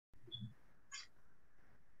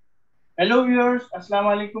Hello viewers, Assalamu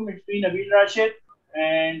alaikum. It's me Nabeel Rashid,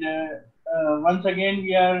 and once again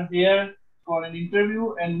we are here for an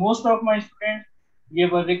interview. And most of my students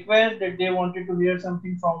gave a request that they wanted to hear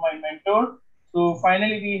something from my mentor. So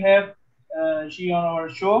finally we have she on our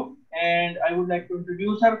show, and I would like to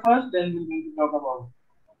introduce her first. Then we're going to talk about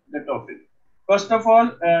the topic. First of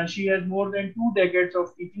all, she has more than 2 decades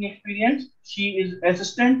of teaching experience. She is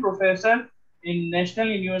assistant professor in National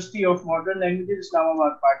University of Modern Languages,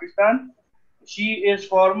 Islamabad, Pakistan. She is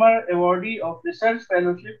former awardee of Research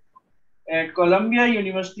Fellowship at Columbia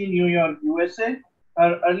University, New York, USA.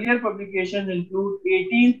 Her earlier publications include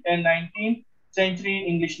 18th and 19th century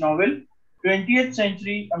English novel, 20th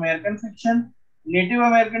century American fiction, Native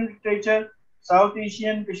American literature, South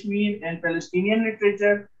Asian, Kashmir, and Palestinian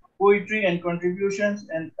literature, poetry and contributions,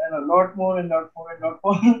 and a lot more and lot more and lot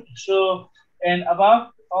more. So, and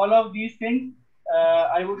above all of these things,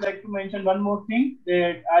 I would like to mention one more thing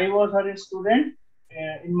that I was her student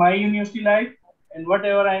in my university life, and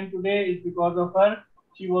whatever I am today is because of her.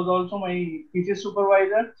 She was also my thesis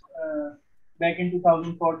supervisor back in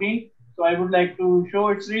 2014. So I would like to show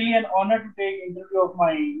it's really an honor to take interview of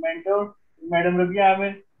my mentor, Madam Rabiya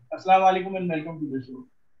Amir. Assalamu alaikum and welcome to the show.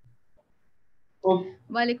 Okay.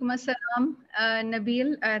 Walaikum assalam,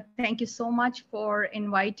 Nabeel. Thank you so much for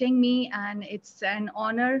inviting me, and it's an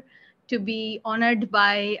honor to be honored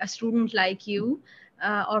by a student like you.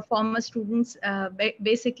 Our former students,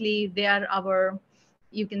 basically, they are our,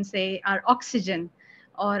 you can say, our oxygen.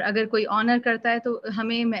 और अगर कोई honour करता है तो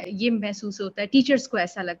हमें ये महसूस होता है, टीचर्स को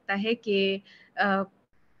ऐसा लगता है कि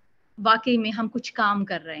वाकई में हम कुछ काम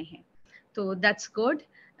कर रहे हैं. तो that's good.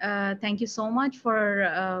 Thank you so much for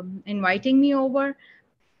inviting me over.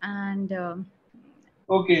 And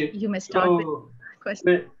okay, you may start with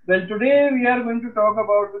questions. Well, today we are going to talk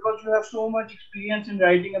about, because you have so much experience in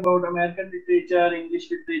writing about American literature, English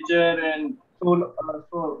literature, and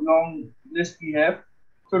so long list we have.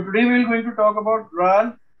 So today we are going to talk about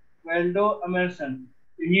Ralph Waldo Emerson.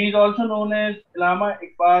 He is also known as Allama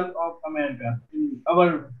Iqbal of America in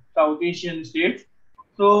our South Asian states.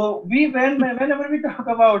 So whenever we talk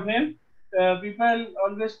about him, people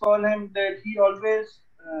always call him that he always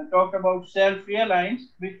talked about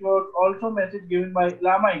self-reliance, which was also a message given by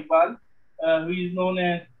Allama Iqbal, who is known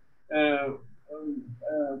as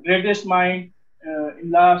greatest mind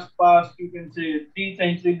in past, you can say, 3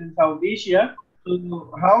 centuries in South Asia.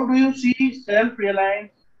 So how do you see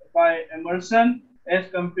self-reliance by Emerson as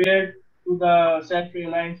compared to the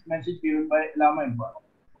self-reliance message given by Allama Iqbal?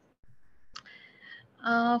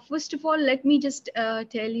 First of all, let me just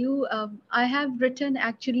tell you, I have written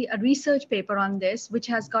actually a research paper on this, which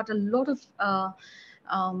has got a lot of,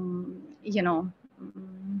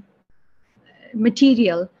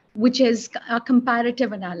 material, which is a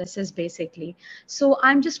comparative analysis, basically. So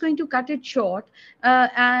I'm just going to cut it short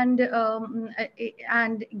and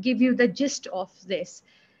give you the gist of this.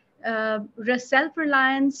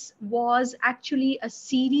 Self-Reliance was actually a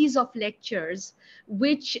series of lectures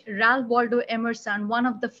which Ralph Waldo Emerson, one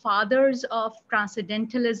of the fathers of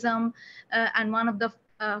transcendentalism and one of the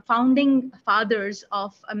founding fathers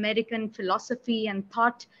of American philosophy and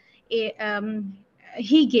thought,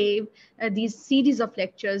 he gave these series of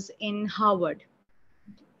lectures in Harvard.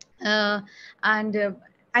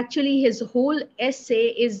 Actually, his whole essay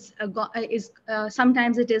is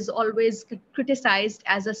sometimes it is always criticized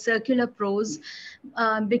as a circular prose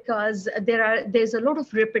because there's a lot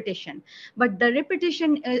of repetition. But the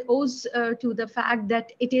repetition owes to the fact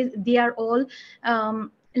that they are all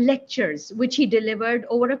lectures which he delivered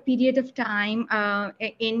over a period of time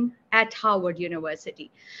at Harvard University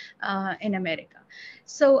in America.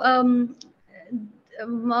 So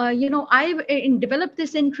I developed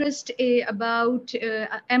this interest about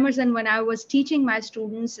Emerson when I was teaching my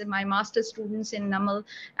students, my master's students in Namal,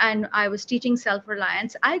 and I was teaching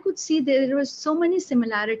self-reliance. I could see there were so many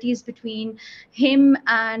similarities between him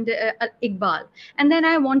and Iqbal. And then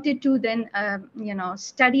I wanted to then,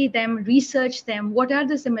 study them, research them. What are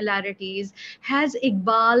the similarities? Has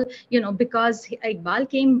Iqbal, because Iqbal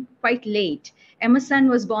came quite late. Emerson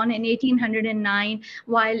was born in 1809,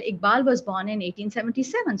 while Iqbal was born in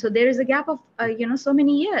 1877. So there is a gap of, so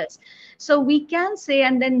many years. So we can say,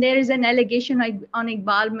 and then there is an allegation on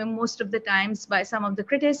Iqbal most of the times by some of the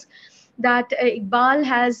critics that Iqbal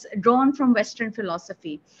has drawn from Western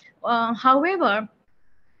philosophy. However,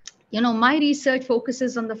 my research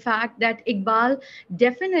focuses on the fact that Iqbal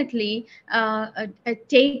definitely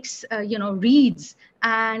takes, reads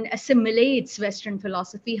and assimilates Western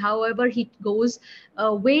philosophy. However, he goes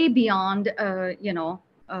way beyond,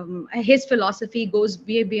 his philosophy goes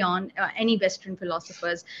way beyond any Western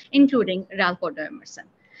philosophers, including Ralph Waldo Emerson.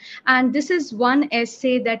 And this is one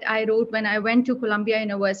essay that I wrote when I went to Columbia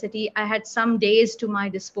University. I had some days to my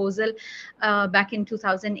disposal back in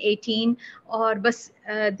 2018, or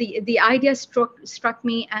the idea struck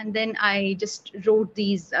me, and then I just wrote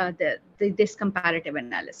this comparative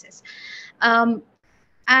analysis. Um,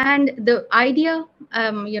 and the idea, I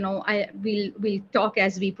will talk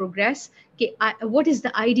as we progress. Okay, what is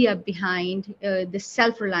the idea behind the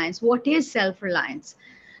self-reliance? What is self-reliance?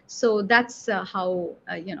 So that's how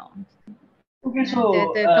Okay,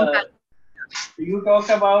 the comparison. you talked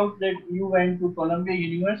about that you went to Columbia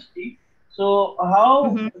University. So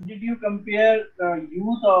how Mhm. did you compare the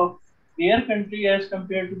youth of their country as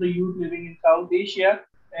compared to the youth living in South Asia?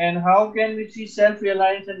 And how can we see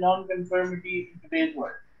self-reliance and non-conformity in today's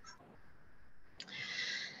world?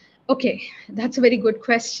 Okay, that's a very good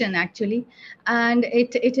question, actually. And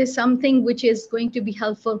it is something which is going to be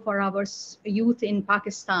helpful for our youth in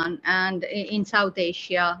Pakistan and in South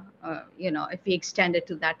Asia, if we extend it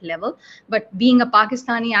to that level. But being a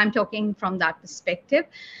Pakistani, I'm talking from that perspective.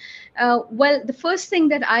 Well, the first thing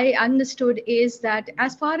that I understood is that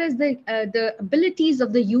as far as the abilities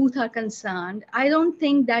of the youth are concerned, I don't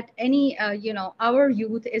think that our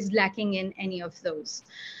youth is lacking in any of those.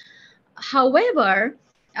 However,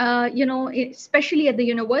 especially at the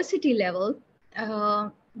university level,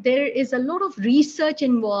 there is a lot of research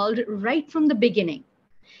involved right from the beginning.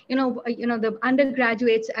 The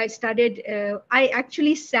undergraduates I studied, I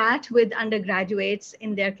actually sat with undergraduates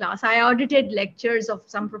in their class. I audited lectures of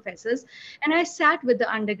some professors, and I sat with the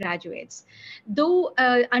undergraduates. Though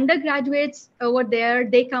undergraduates over there,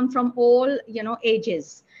 they come from all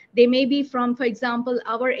ages. They may be from, for example,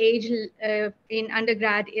 our age in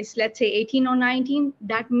undergrad is, let's say, 18 or 19.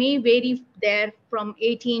 That may vary there from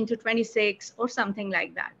 18 to 26 or something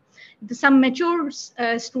like that. Some mature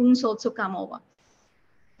students also come over.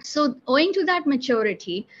 So owing to that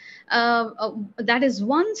maturity, that is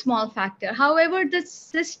one small factor. However, the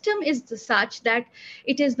system is such that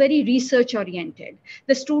it is very research oriented.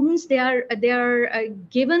 The students, they are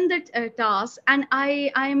given the task, and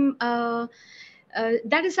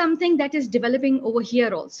that is something that is developing over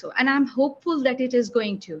here also, and I'm hopeful that it is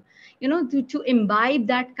going to imbibe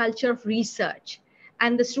that culture of research.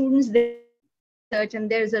 And the students, they research, and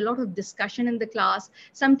there's a lot of discussion in the class.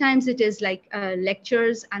 Sometimes it is like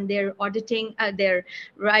lectures, and they're auditing, they're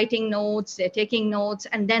writing notes, they're taking notes,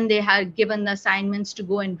 and then they have given the assignments to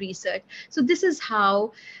go and research. So this is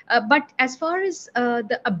how, but as far as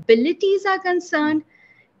the abilities are concerned,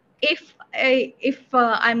 if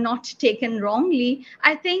I'm not taken wrongly,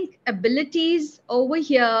 I think abilities over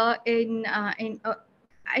here in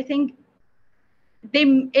I think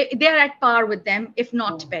they're at par with them, if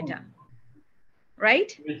not better, Mhm.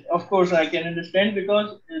 right? Yes, of course, I can understand because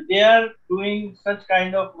they are doing such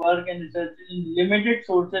kind of work and research in limited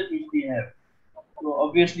sources which we have. So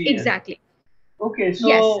obviously, yes. Exactly. Okay,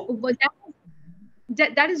 Yes, so but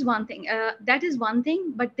that is one thing. That is one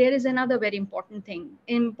thing, but there is another very important thing.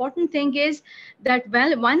 Important thing is that,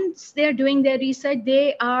 well, once they are doing their research,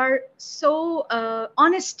 they are so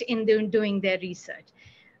honest in doing their research.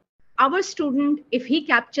 Our student, if he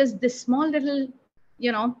captures this small little,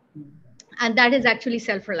 you know and that is actually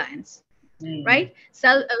self-reliance, hmm, right?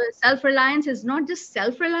 Self-reliance is not just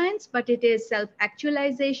self-reliance, but it is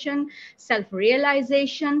self-actualization,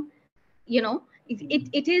 self-realization.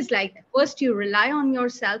 It is like that. First you rely on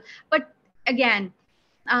yourself, but again,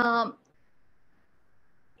 um,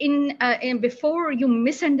 in before you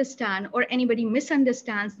misunderstand, or anybody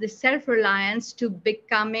misunderstands the self-reliance to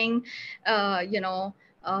becoming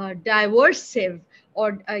diversive,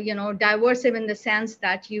 or diversive in the sense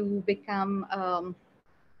that you become uh,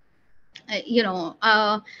 you know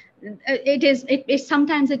uh, it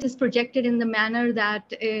sometimes it is projected in the manner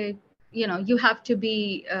that you have to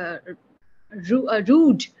be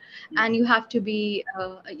rude, and you have to be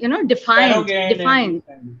arrogant and this defiant.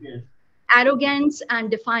 kind of, yes, Arrogance and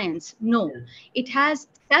defiance. No, yes. it has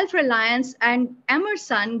self-reliance, and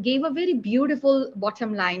Emerson gave a very beautiful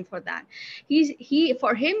bottom line for that. He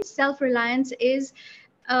For him, self-reliance is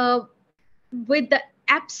uh, with the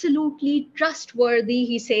absolutely trustworthy,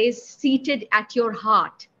 he says, seated at your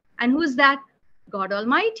heart. And who is that? God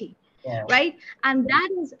Almighty, Wow. right? And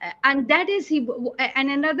that is he. And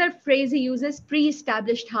another phrase he uses,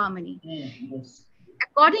 pre-established harmony. Yes.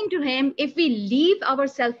 According to him, if we leave our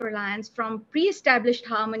self-reliance from pre-established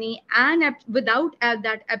harmony and without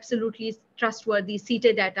that absolutely trustworthy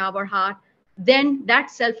seated at our heart, then that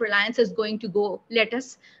self-reliance is going to let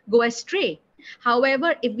us go astray.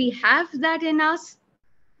 However, if we have that in us,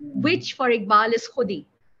 Hmm. which for Iqbal is khudi,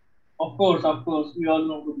 Of course, we all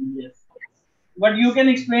know who he is. Yes. But you can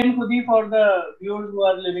explain Khudi for the viewers who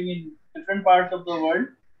are living in different parts of the world,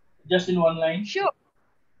 just in one line. Sure.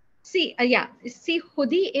 See,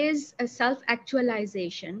 Khudi is a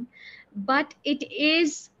self-actualization, but it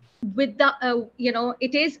is with the,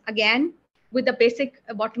 it is again with the basic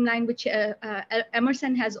bottom line, which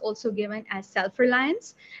Emerson has also given as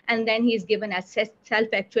self-reliance, and then he's given as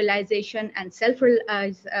self-actualization and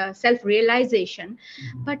self-realization.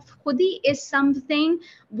 But Khudi is something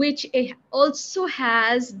which also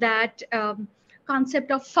has that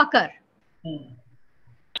concept of fakar. Hmm.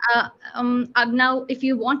 Now, if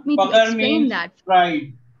you want me to Fakar explain means that,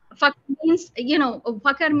 pride.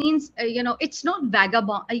 fakar means, it's not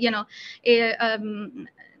vagabond,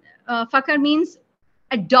 fakar means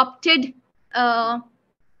adopted uh,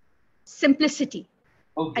 simplicity.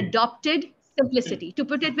 Okay. Adopted simplicity. To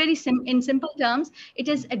put it very in simple terms, it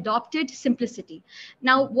is adopted simplicity.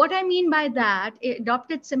 Now, what I mean by that,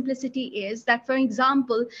 adopted simplicity is that, for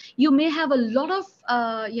example, you may have a lot of,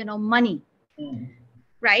 money, Hmm.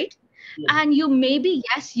 right? Yes. And you may be,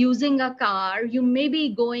 yes, using a car, you may be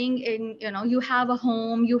going in, you have a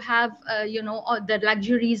home, you have all the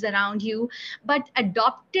luxuries around you, but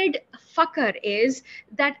adopted fucker is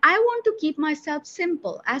that I want to keep myself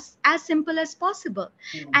simple, as simple as possible.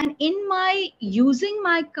 Hmm. And in my using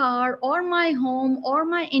my car or my home or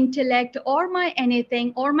my intellect or my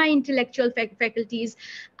anything or my intellectual faculties,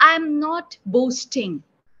 I'm not boasting,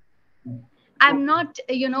 I'm Okay. not,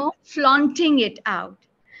 flaunting it out.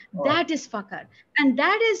 All right. That is fakar. And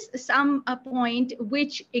that is some a point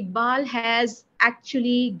which Iqbal has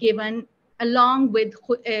actually given along with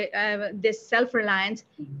this self-reliance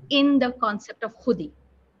in the concept of khudi.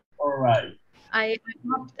 All right. I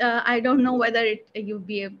don't know whether you've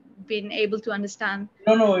been able to understand.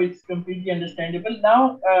 No, no, it's completely understandable.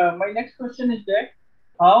 Now, my next question is that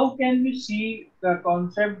how can we see the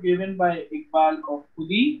concept given by Iqbal of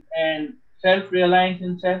Khudi and self-reliance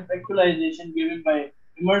and self-actualization given by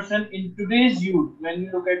Emerson in today's youth? When we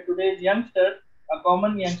look at today's youngster, a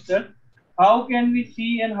common youngster, how can we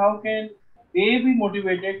see and how can they be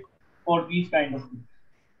motivated for these kind of things?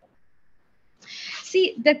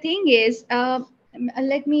 See, the thing is,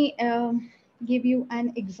 let me give you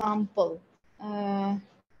an example. Uh,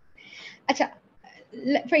 acha,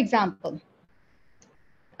 for example,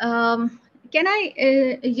 can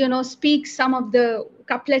I, speak some of the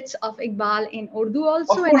couplets of Iqbal in Urdu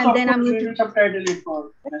also, and then Of I'm course, going we to will subtitle it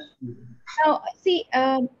for best students. now see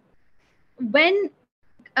when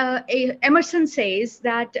Emerson says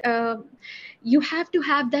that you have to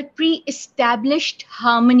have that pre-established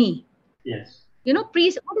harmony. Yes.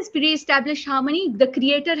 What is pre-established harmony? The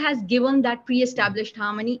Creator has given that pre-established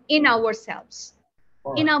harmony in ourselves,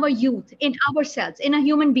 All in right. our youth, in ourselves, in a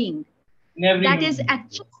human being. In every That human is being. Yes.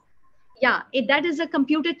 actually, yeah, that is a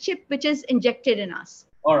computer chip which is injected in us,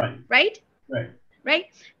 All right. right? Right. Right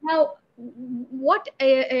now, what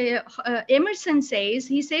Emerson says,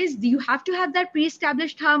 he says you have to have that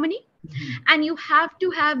pre-established harmony, Mhm. and you have to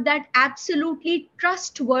have that absolutely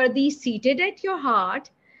trustworthy seated at your heart,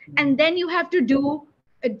 and then you have to do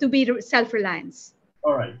to be self-reliance,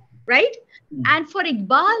 All right. right? Mm. And for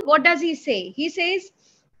Iqbal, what does he say? He says,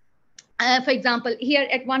 for example, here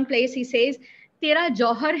at one place he says, "Tera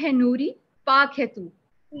jauhar hai noori, paak hai tu,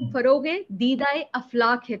 Mm. फरोगे दीदाए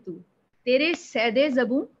अफलाक है तू, तेरे सैदे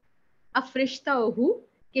जबूं अफरिश्ता ओहू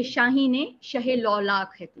के शाहीने शहे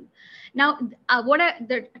लौलाक है तू." Now,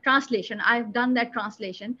 the translation, I've done that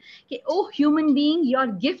translation. Okay, oh human being, your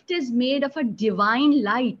gift is made of a divine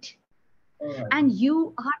light, All right. and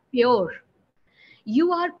you are pure.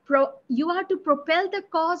 You are to propel the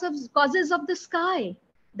causes of the sky.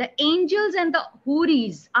 The angels and the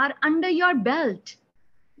houris are under your belt,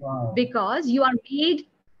 Wow. because you are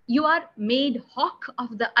made hawk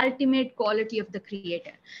of the ultimate quality of the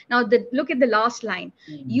Creator. Now, look at the last line.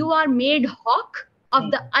 Mm. You are made hawk of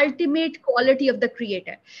the ultimate quality of the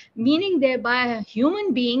Creator, meaning thereby a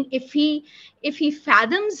human being, if he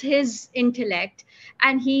fathoms his intellect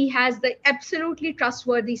and he has the absolutely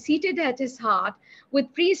trustworthy seated at his heart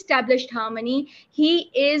with pre-established harmony, he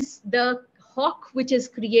is the hawk which is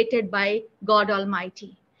created by God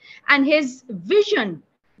Almighty, and his vision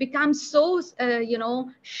becomes so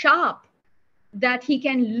sharp that he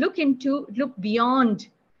can look beyond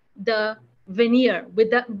the veneer, with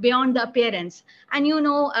the beyond the appearance. And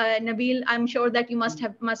Nabeel, I'm sure that you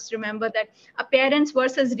must remember that appearance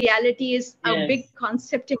versus reality is a Yes. big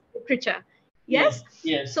concept in literature. Yes.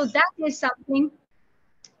 Yes. So Yes. that is something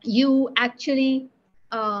you actually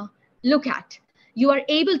look at. you are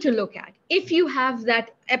able to look at. If you have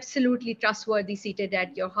that absolutely trustworthy seated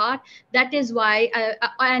at your heart, that is why,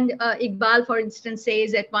 Iqbal, for instance,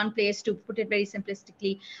 says at one place, to put it very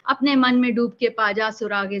simplistically, अपने मन में डूब के पाजा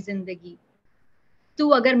सुरागे जिंदगी, तू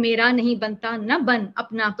अगर मेरा नहीं बनता न बन,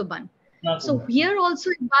 अपना तो बन. So here also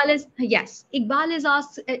Iqbal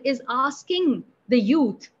is asking the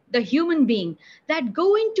youth, the human being, that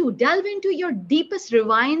delve into your deepest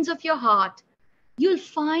ravines of your heart. You'll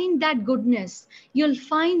find that goodness, you'll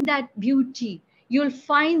find that beauty, you'll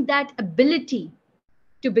find that ability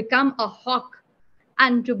to become a hawk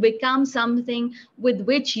and to become something with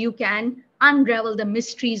which you can unravel the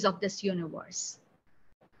mysteries of this universe.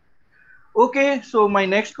 Okay, so my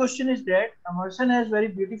next question is that Emerson has very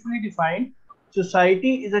beautifully defined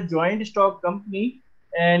society is a joint stock company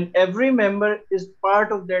and every member is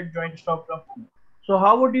part of that joint stock company. So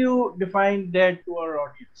how would you define that to our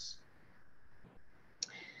audience?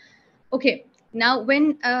 Okay, now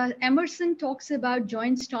when Emerson talks about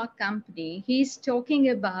joint stock company, he's talking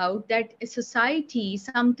about that a society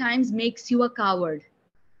sometimes makes you a coward.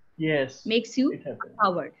 Yes, Makes you it happens. a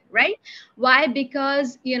coward, right? Why?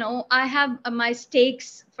 Because I have my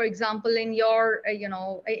stakes, for example, in your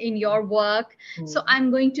in your work. So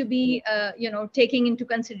I'm going to be taking into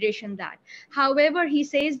consideration that. However, he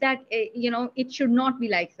says that it should not be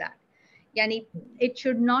like that. Yani, it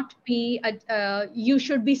should not be you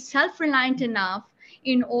should be self-reliant enough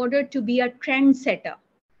in order to be a trendsetter.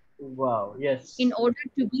 Wow, yes. In order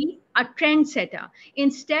to be a trendsetter,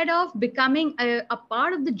 instead of becoming a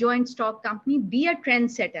part of the joint stock company, be a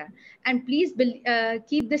trendsetter. And please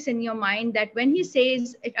keep this in your mind, that when he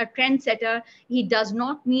says a trendsetter, he does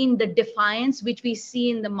not mean the defiance which we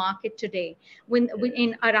see in the market today, when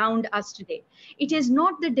in around us today. It is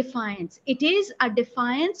not the defiance, it is a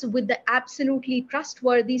defiance with the absolutely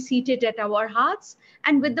trustworthy seated at our hearts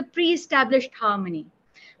and with the pre-established harmony.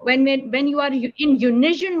 When you are in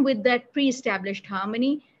unison with that pre-established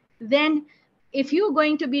harmony, then if you're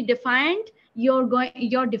going to be defiant,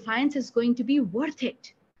 your defiance is going to be worth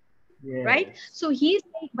it. Yes. Right? So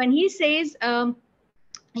when he says a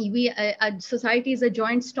society is a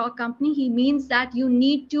joint stock company, he means that you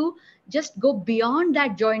need to just go beyond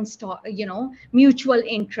that joint stock, mutual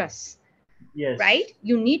interests. Yes. Right?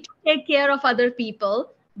 You need to take care of other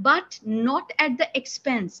people, but not at the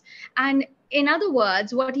expense. And in other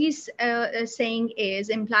words, what he's implying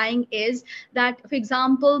is that, for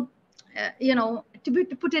example, to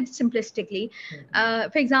put it simplistically,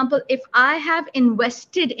 for example, if I have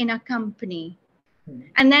invested in a company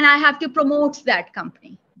and then I have to promote that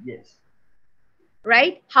company. Yes.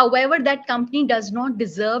 Right? However, that company does not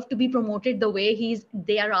deserve to be promoted the way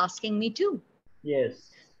they are asking me to.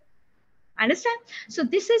 Yes. Understand? So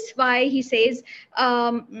this is why he says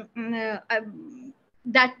that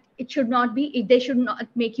it should not be, they should not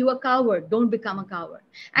make you a coward. Don't become a coward.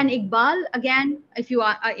 And Iqbal, again, if you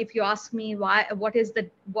ask me what has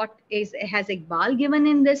Iqbal given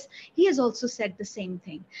in this, he has also said the same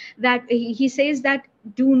thing, that he says that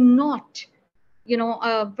do not,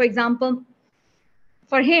 for example,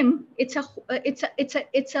 for him, it's a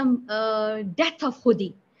death of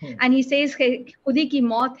khudi. And he says, खुदी की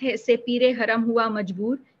मौत है से पीरे हरम हुआ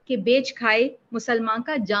मजबूर कि बेच खाए मुसलमान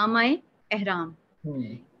का जामाए ehram.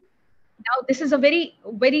 Now this is a very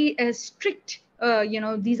very strict,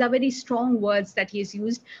 these are very strong words that he has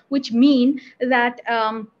used, which mean that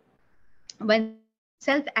when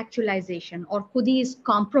self-actualization or khudi is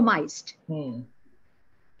compromised,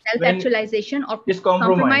 self-actualization or is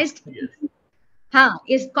compromised. Yes.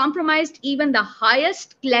 Is compromised, even the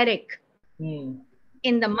highest cleric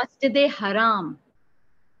in the Masjid-e-Haram,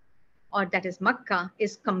 or that is Makkah,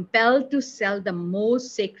 is compelled to sell the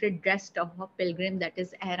most sacred dress of a pilgrim, that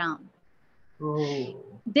is ihram.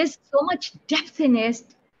 There's so much depth in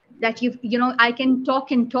it that I can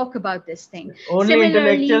talk about this thing. Only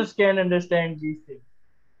intellectuals can understand these things.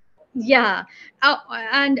 Yeah,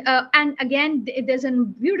 and again, there's a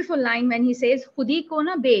beautiful line when he says, "Khudi ko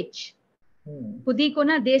na bech, khudi ko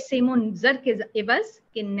na de semun zar ke evaz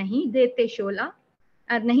ke nahi dete shola,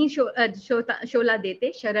 nahi shola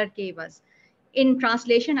dete sharar ke evaz." In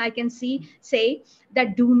translation, I can say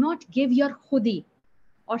that do not give your khudi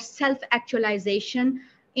or self-actualization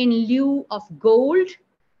in lieu of gold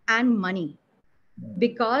and money,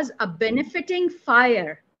 because a benefiting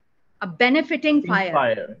fire, yes.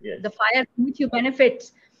 the fire from which you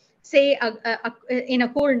benefit, say in a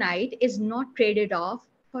cold night, is not traded off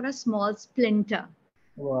for a small splinter.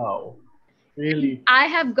 Wow, really? If I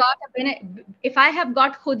have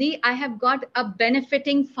got khudi, I have got a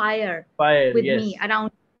benefiting fire with me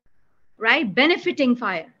around, right? Benefiting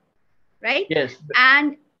fire, right? Yes.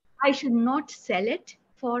 And I should not sell it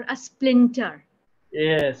for a splinter.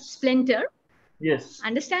 Yes. Splinter, Yes.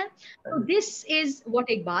 understand? So this is what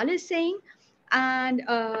Iqbal is saying, and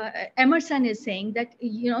Emerson is saying that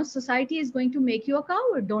society is going to make you a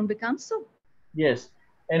coward. Don't become so, Yes.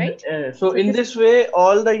 And right? so So in this this way,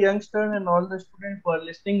 all the youngsters and all the students who are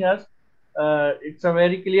listening us, it's a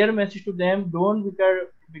very clear message to them. Don't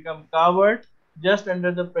become coward just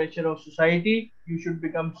under the pressure of society. You should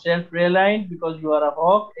become self-reliant because you are a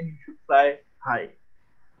hawk and you should fly high.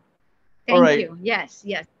 All thank right. you. Yes,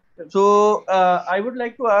 yes. So I would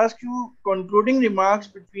like to ask you concluding remarks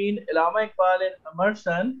between Allama Iqbal and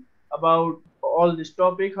Emerson about all this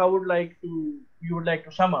topic. How would like to you would like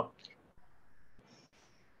to sum up?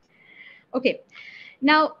 Okay.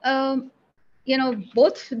 Now,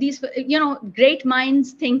 both these, great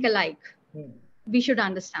minds think alike. Hmm. We should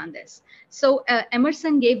understand this. So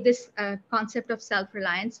Emerson gave this concept of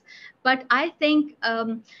self-reliance, but I think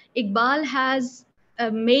Iqbal has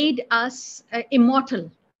made us immortal.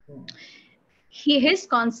 Hmm. His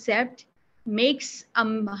concept makes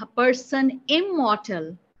a person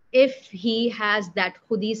immortal if he has that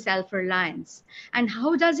khudi self-reliance. And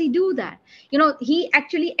how does he do that? He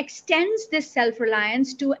actually extends this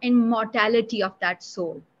self-reliance to immortality of that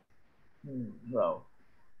soul. Wow.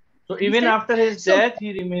 So even Understand? after his So death,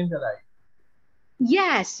 he remains alive.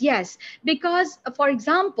 yes, yes, because for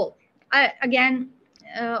example, again,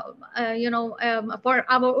 for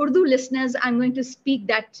our Urdu listeners, I'm going to speak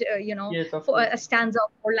that, Yes, of for course. a stanza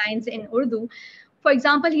of 4 lines in Urdu. For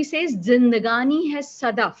example, he says, "Zindagani hai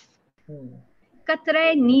sadaf, Hmm.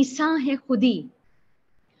 कतरे NISA है खुदी,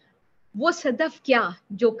 वो सदफ क्या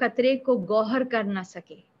जो कतरे को गौहर कर ना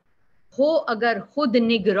सके, हो अगर खुद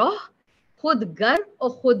निगरोह, खुद गर और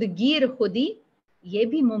खुद गिर खुदी, ये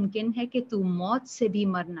भी मुमकिन है कि तू मौत से भी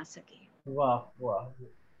मर ना सके." Wow, wow.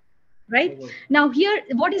 Right now, here,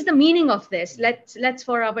 what is the meaning of this? Let's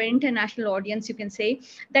for our international audience, you can say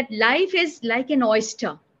that life is like an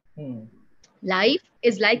oyster. Hmm. Life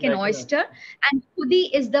is like an Like an oyster, oyster. and khudi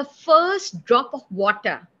is the first drop of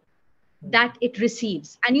water Hmm. that it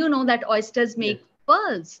receives. And you know that oysters Yes. make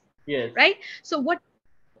pearls, Yes. right? So what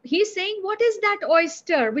he's saying, what is that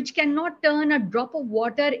oyster which cannot turn a drop of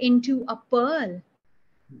water into a pearl?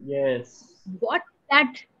 Yes. What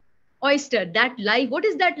that oyster, that life, what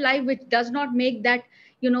is that life which does not make that,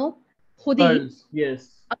 you know khudi Pearls. Yes.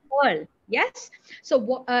 a pearl? Yes. So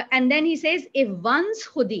and then he says, if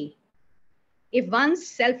one's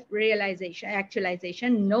self realization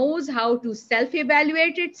actualization knows how to self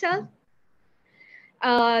evaluate itself,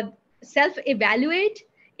 uh, self evaluate,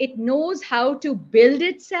 it knows how to build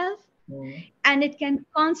itself, Hmm. and it can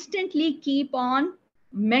constantly keep on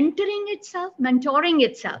mentoring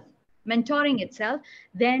itself,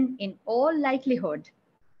 then in all likelihood,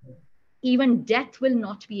 even death will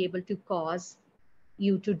not be able to cause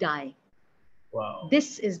you to die. Wow.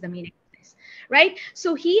 This is the meaning of this, right?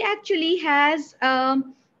 So he actually has uh,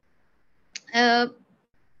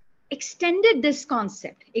 extended this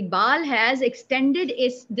concept. Iqbal has extended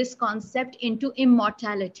this concept into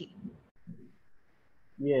immortality,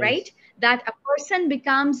 Yes. right? That a person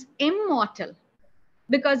becomes immortal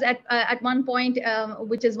because at one point,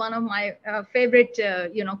 which is one of my favorite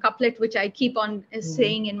couplet, which I keep on Hmm.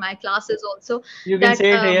 saying in my classes also, You can that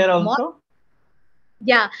say it here also.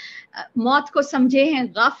 या मौत को समझे हैं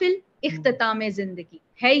गाफिल, Hmm. इख्तिताम जिंदगी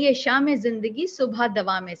है ये शाम जिंदगी, सुबह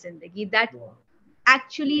दवा में जिंदगी. That Wow.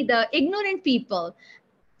 actually the ignorant people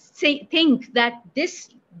think that this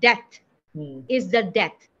death Hmm. is the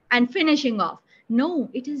death and finishing off. No,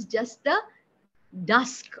 it is just the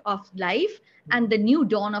dusk of life, and the new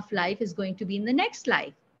dawn of life is going to be in the next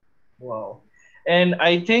life, Wow. And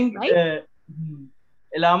I think right?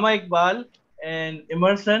 Allama Iqbal and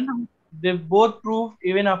Emerson, they both proved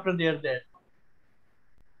even after their death.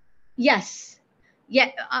 Yes.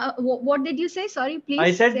 Yeah. What did you say? Sorry, I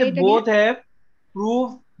please said they say it again. both have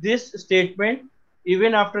proved this statement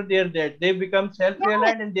even after their death. They become Yes,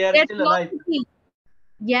 self-reliant and they are their still alive. philosophy.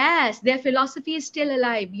 Yes, their philosophy is still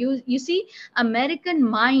alive. You see, American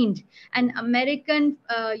mind and American,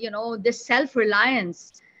 this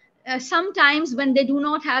self-reliance. Sometimes when they do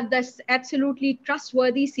not have this absolutely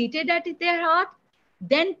trustworthy seated at their heart,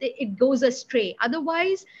 then it goes astray.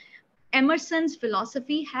 Otherwise, Emerson's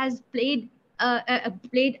philosophy has played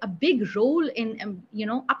a big role in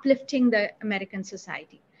uplifting the American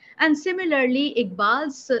society. And similarly,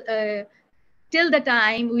 Iqbal's till the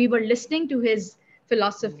time we were listening to his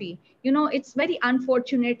philosophy. It's very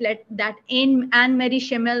unfortunate that Anne Marie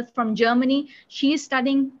Schimmel from Germany, she is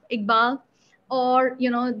studying Iqbal. or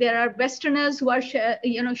there are Westerners who are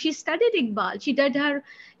she studied Iqbal, she did her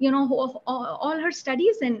all her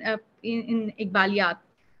studies in Iqbaliyat.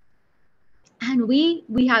 And we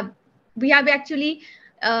have actually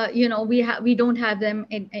we don't have them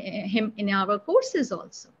him in our courses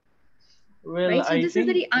also, Well, right? So I this is think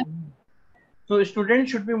very so.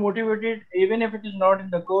 Students should be motivated, even if it is not in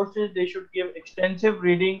the courses. They should give extensive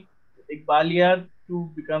reading Iqbaliyat to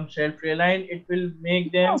become self-reliant. It will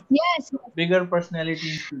make yes, them yes, yes. bigger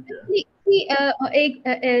personality in future. See,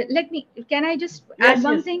 let me, can I just add Yes,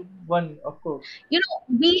 one yes, thing? one of course.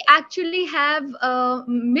 We actually have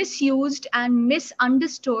misused and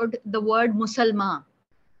misunderstood the word Musalman.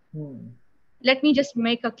 Hmm. Let me just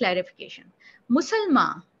make a clarification.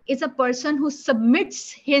 Musalman is a person who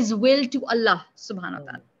submits his will to Allah subhanahu wa Hmm.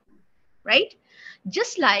 ta'ala, right?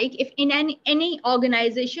 Just like if in any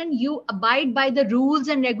organization you abide by the rules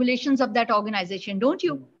and regulations of that organization, don't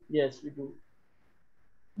you? Hmm. Yes, we do.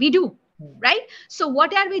 We do, Hmm. right? So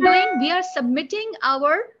what are we doing? We are submitting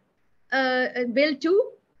our will to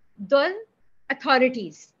the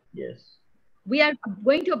authorities. Yes, We are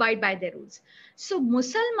going to abide by their rules. So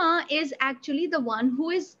Musalma is actually the one who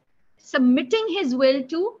is submitting his will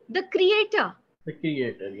to the creator. the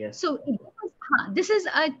creator. Yes. So this is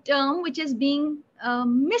a term which is being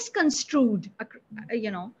misconstrued,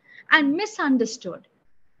 and misunderstood,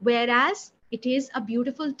 whereas it is a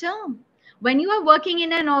beautiful term. When you are working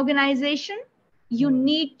in an organization, you Hmm.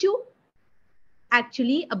 need to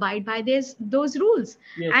actually abide by those rules.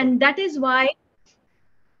 Yes, of And course. that is why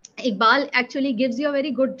Iqbal actually gives you a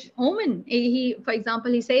very good omen. For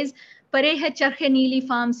example, he says, "Pare hai charkhe neeli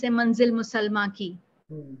faam se manzil musalma ki,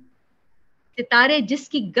 Hmm. सितारे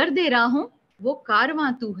जिसकी गर्द राहों वो कारवां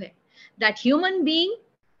तू है." That human being,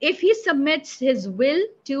 if he submits his will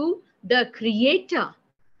to the creator,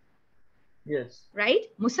 Yes. right?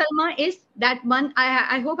 Musalma is that one.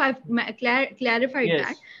 I hope I've clarified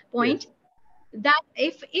that Yes. Yes. point. That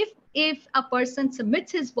if a person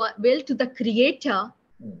submits his will to the creator,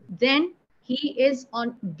 Hmm. then he is on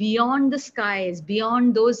beyond the skies,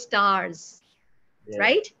 beyond those stars, Yes.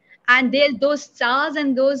 right? And there, those stars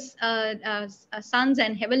and those suns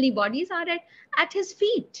and heavenly bodies are at his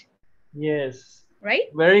feet, Yes.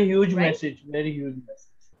 right? Very huge Right? message. Very huge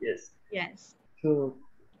message. Yes. Yes. So,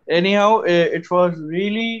 anyhow, it was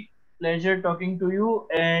really pleasure talking to you,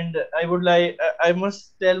 and I would like I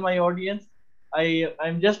must tell my audience,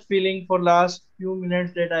 I'm just feeling for last few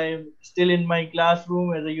minutes that I am still in my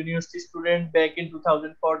classroom as a university student back in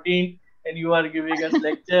 2014, and you are giving us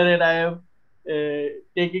lecture, and I am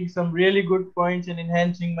taking some really good points and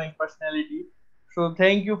enhancing my personality. So,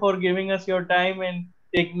 thank you for giving us your time and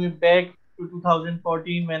taking me back to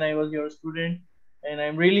 2014 when I was your student, and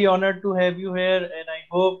I'm really honored to have you here. And I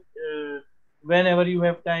hope whenever you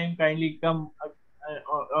have time, kindly come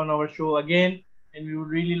on our show again. And we would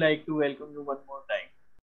really like to welcome you one more time.